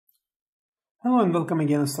Hello and welcome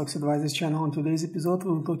again on Stocks Advisors channel. On today's episode,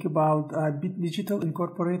 we will talk about BitDigital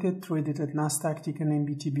Incorporated, traded at Nasdaq, ticker name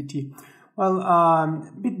BTBT. Well,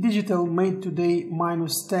 BitDigital made today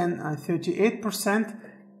minus 38%,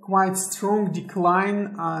 quite strong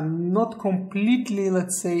decline, not completely,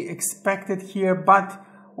 let's say, expected here, but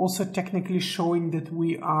also technically showing that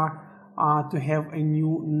we are to have a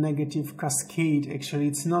new negative cascade. Actually,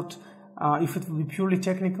 it's not, if it will be purely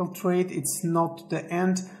technical trade, it's not the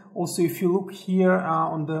end. Also, if you look here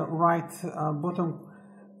on the right bottom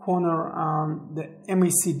corner, the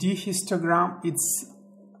MACD histogram, it's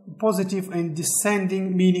positive and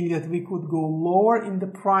descending, meaning that we could go lower in the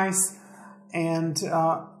price, and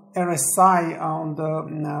RSI on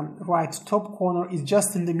the right top corner is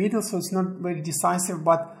just in the middle, so it's not very decisive,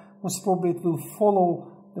 but most probably it will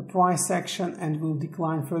follow the price action and will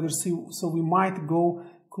decline further. So we might go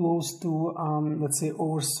close to, let's say,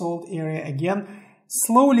 oversold area again.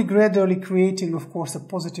 Slowly, gradually creating, of course, a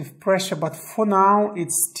positive pressure, but for now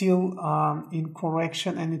it's still in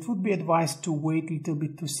correction, and it would be advised to wait a little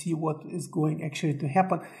bit to see what is going actually to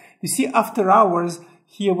happen. You see, after hours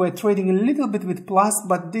here we're trading a little bit with plus,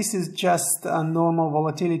 but this is just a normal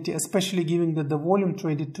volatility, especially given that the volume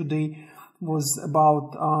traded today was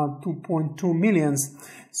about 2.2 millions.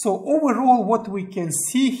 So overall, what we can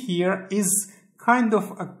see here is kind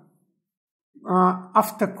of a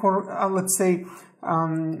let's say,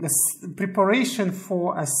 preparation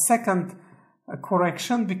for a second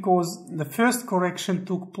correction, because the first correction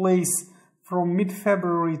took place from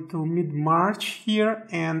mid-February to mid-March here,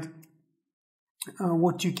 and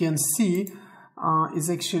what you can see is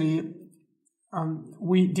actually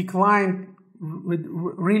we declined with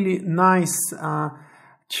really nice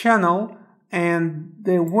channel, and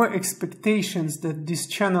there were expectations that this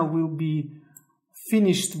channel will be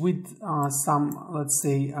finished with some, let's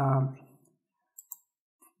say,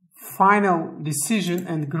 final decision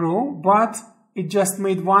and grow, but it just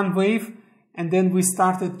made one wave, and then we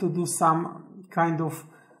started to do some kind of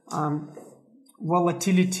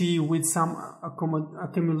volatility with some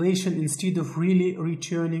accumulation instead of really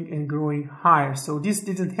returning and growing higher. So this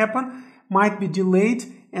didn't happen, might be delayed,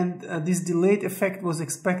 and this delayed effect was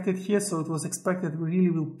expected here, so it was expected we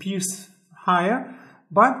really will pierce higher,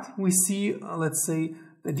 but we see, let's say,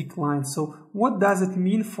 the decline. So what does it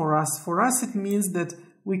mean for us? For us, it means that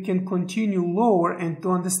we can continue lower, and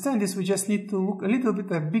to understand this, we just need to look a little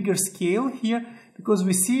bit at a bigger scale here, because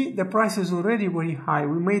we see the price is already very high.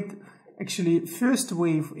 We made actually first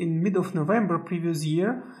wave in mid of November previous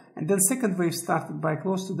year, and then second wave started by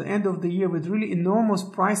close to the end of the year with really enormous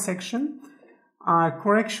price action,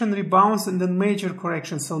 correction, rebounds, and then major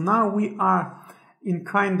correction. So now we are in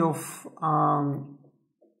kind of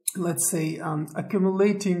let's say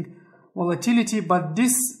accumulating volatility, but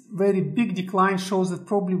this very big decline shows that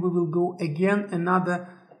probably we will go again another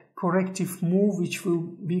corrective move, which will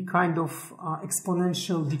be kind of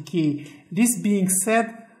exponential decay. This being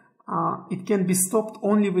said, it can be stopped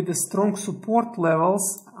only with the strong support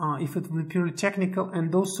levels, if it will be purely technical,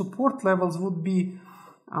 and those support levels would be,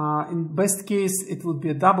 in best case, it would be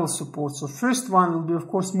a double support. So first one will be, of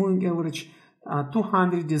course, moving average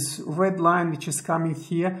 200, this red line which is coming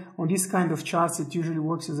here. On this kind of charts, it usually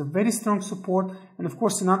works as a very strong support, and of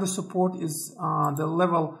course another support is the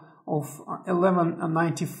level of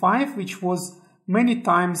 1195, which was many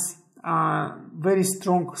times very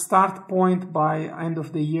strong start point by end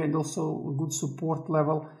of the year, and also a good support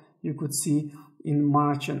level you could see in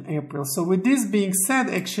March and April. So with this being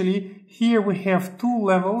said, actually here we have two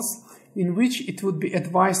levels in which it would be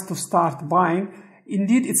advised to start buying.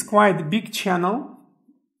 Indeed, it's quite a big channel,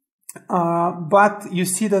 but you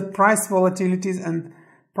see that price volatilities and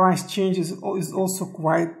price changes is also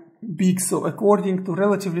quite big. So according to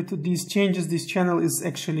relatively to these changes, this channel is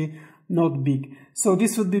actually not big. So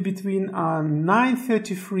this would be between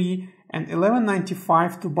 933 and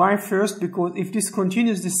 1195 to buy first, because if this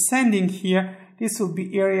continues descending here, this will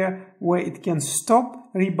be area where it can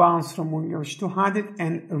stop, rebounds from moving average 200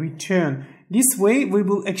 and return. This way we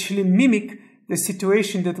will actually mimic the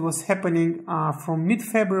situation that was happening from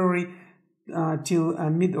mid-February till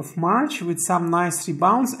mid of March, with some nice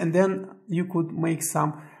rebounds, and then you could make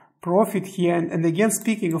some profit here. And again,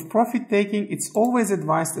 speaking of profit taking, it's always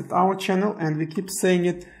advised at our channel, and we keep saying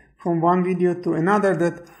it from one video to another,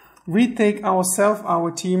 that we take ourselves, our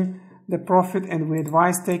team, the profit, and we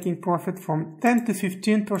advise taking profit from 10 to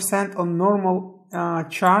 15% on normal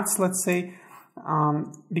charts, let's say,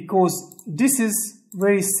 because this is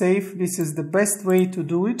very safe. This is the best way to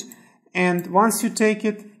do it, and once you take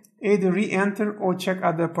it, either re-enter or check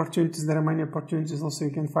other opportunities. There are many opportunities also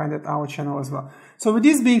you can find at our channel as well. So with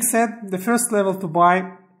this being said, the first level to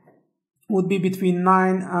buy would be between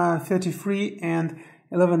 9.33 and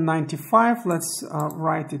 11.95. Let's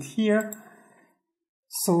write it here.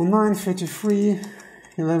 So 9.33,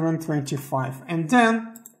 11.25, and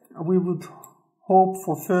then we would hope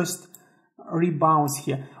for first rebounds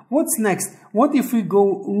here. What's next? What if we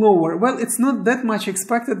go lower? Well, it's not that much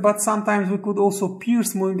expected, but sometimes we could also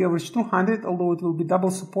pierce moving average 200, although it will be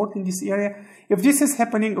double support in this area. If this is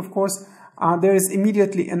happening, of course, there is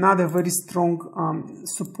immediately another very strong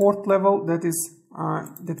support level that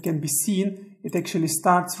can be seen. It actually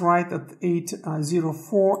starts right at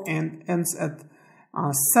 8.04 and ends at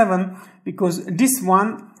 7, because this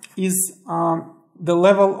one is the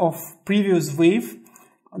level of previous wave,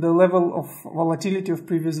 the level of volatility of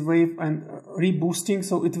previous wave and reboosting.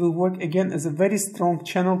 So it will work again as a very strong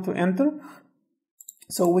channel to enter.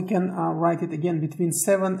 So we can write it again between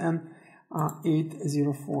 7 and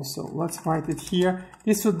 8.04. So let's write it here.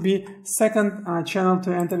 This would be second channel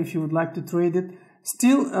to enter if you would like to trade it.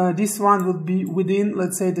 Still, this one would be within,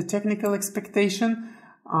 let's say, the technical expectation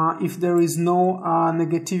if there is no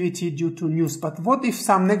negativity due to news. But what if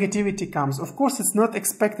some negativity comes? Of course, it's not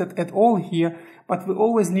expected at all here, but we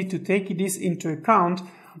always need to take this into account.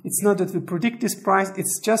 It's not that we predict this price,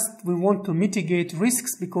 it's just we want to mitigate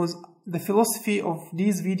risks, because the philosophy of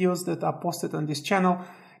these videos that are posted on this channel,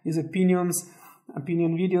 these opinion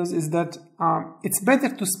videos, is that it's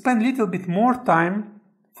better to spend a little bit more time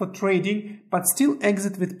for trading, but still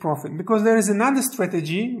exit with profit. Because there is another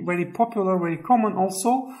strategy, very popular, very common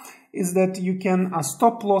also, is that you can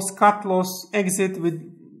stop loss, cut loss, exit with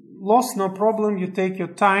loss, no problem. You take your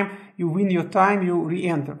time, you win your time, you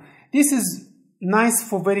re-enter. This is nice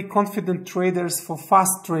for very confident traders, for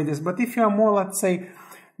fast traders. But if you are more, let's say,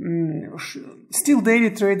 still daily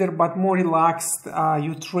trader, but more relaxed,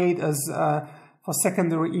 you trade as for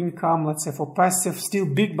secondary income, let's say for passive, still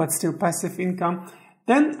big, but still passive income,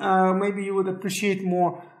 then maybe you would appreciate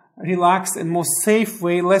more relaxed and more safe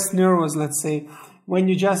way, less nervous, let's say, when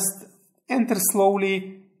you just enter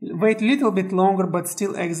slowly, wait a little bit longer, but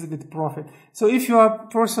still exit with profit. So if you are a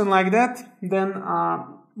person like that, then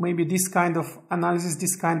maybe this kind of analysis,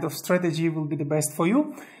 this kind of strategy will be the best for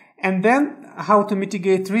you. And then how to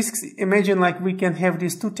mitigate risks. Imagine like we can have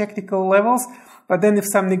these two technical levels, but then if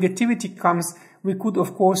some negativity comes, we could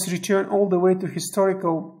of course return all the way to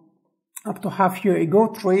historical up to half year ago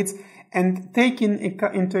trades. And taking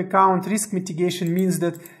into account risk mitigation means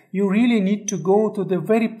that you really need to go to the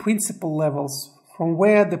very principal levels from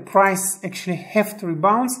where the price actually have to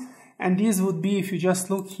rebound. And these would be, if you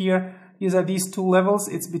just look here, these are these two levels.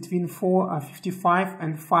 It's between 4.55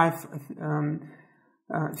 and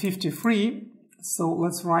 5.53. So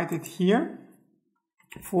let's write it here,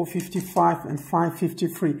 4.55 and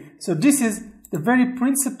 5.53. So this is the very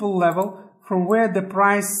principal level from where the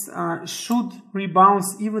price should rebound,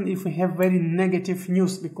 even if we have very negative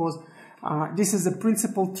news, because this is a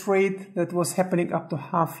principal trade that was happening up to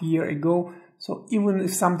half year ago. So even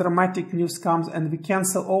if some dramatic news comes and we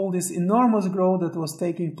cancel all this enormous growth that was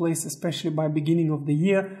taking place, especially by beginning of the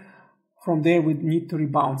year, from there we need to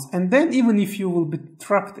rebound. And then even if you will be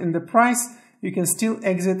trapped in the price, you can still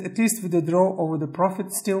exit, at least with the draw over the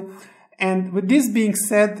profit still. And with this being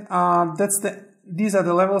said, these are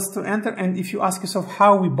the levels to enter. And if you ask yourself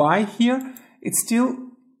how we buy here, it's still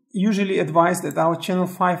usually advised at our channel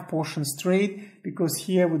 5 portions trade, because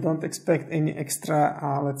here we don't expect any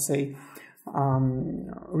extra, let's say,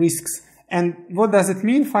 risks. And what does it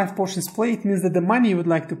mean, 5 portions play? It means that the money you would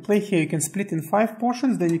like to play here, you can split in 5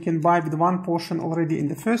 portions, then you can buy with 1 portion already in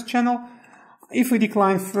the first channel. If we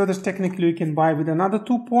decline further, technically you can buy with another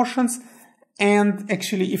 2 portions. And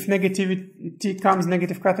actually, if negativity comes,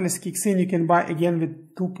 negative catalyst kicks in, you can buy again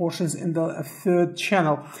with 2 portions in the third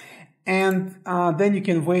channel. And then you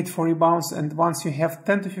can wait for rebounds. And once you have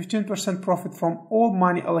 10 to 15% profit from all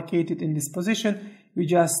money allocated in this position,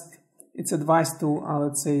 it's advised to,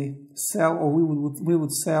 let's say, sell, or we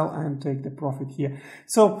would sell and take the profit here.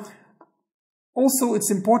 So also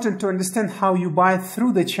it's important to understand how you buy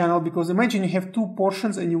through the channel, because imagine you have 2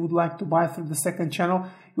 portions and you would like to buy through the second channel.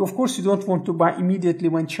 Of course, you don't want to buy immediately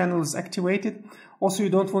when channel is activated. Also, you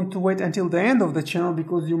don't want to wait until the end of the channel,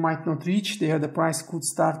 because you might not reach there. The price could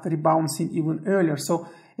start rebounding even earlier. So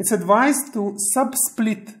it's advised to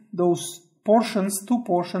sub-split those portions, 2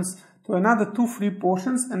 portions, to another 2 free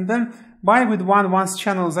portions, and then buy with one once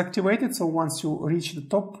channel is activated. So once you reach the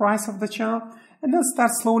top price of the channel, and then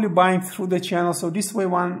start slowly buying through the channel. So this way,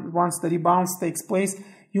 once the rebounds takes place,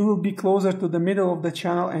 you will be closer to the middle of the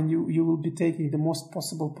channel, and you will be taking the most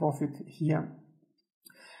possible profit here.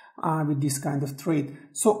 with this kind of trade.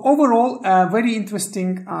 So overall, a very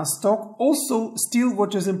interesting stock. Also, still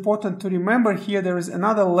what is important to remember here, there is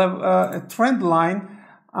another level, a trend line,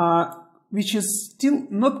 which is still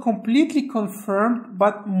not completely confirmed,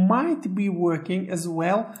 but might be working as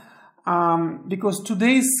well, because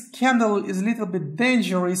today's candle is a little bit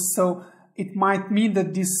dangerous, so it might mean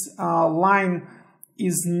that this line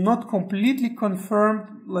is not completely confirmed.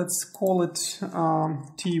 Let's call it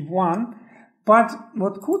T1. But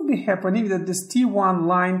what could be happening that this T1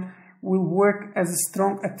 line will work as a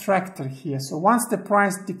strong attractor here. So once the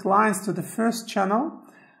price declines to the first channel,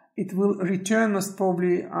 it will return most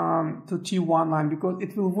probably to T1 line, because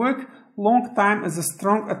it will work long time as a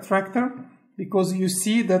strong attractor, because you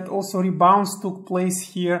see that also rebounds took place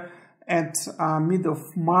here at mid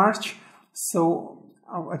of March. So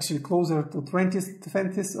actually closer to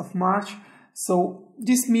 20th of March. So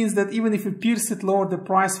this means that even if it pierces it lower, the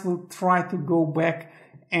price will try to go back,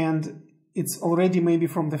 and it's already maybe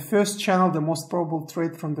from the first channel, the most probable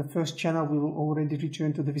trade from the first channel will already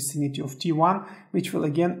return to the vicinity of T1, which will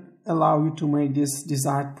again allow you to make this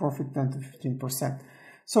desired profit 10 to 15%.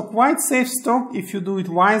 So quite safe stock if you do it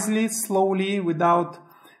wisely, slowly, without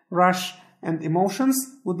rush and emotions.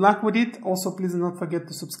 Good luck with it. Also, please do not forget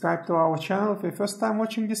to subscribe to our channel if you're first time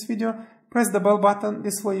watching this video. Press the bell button.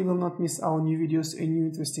 This way you will not miss our new videos and new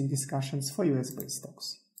interesting discussions for US-based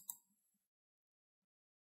stocks.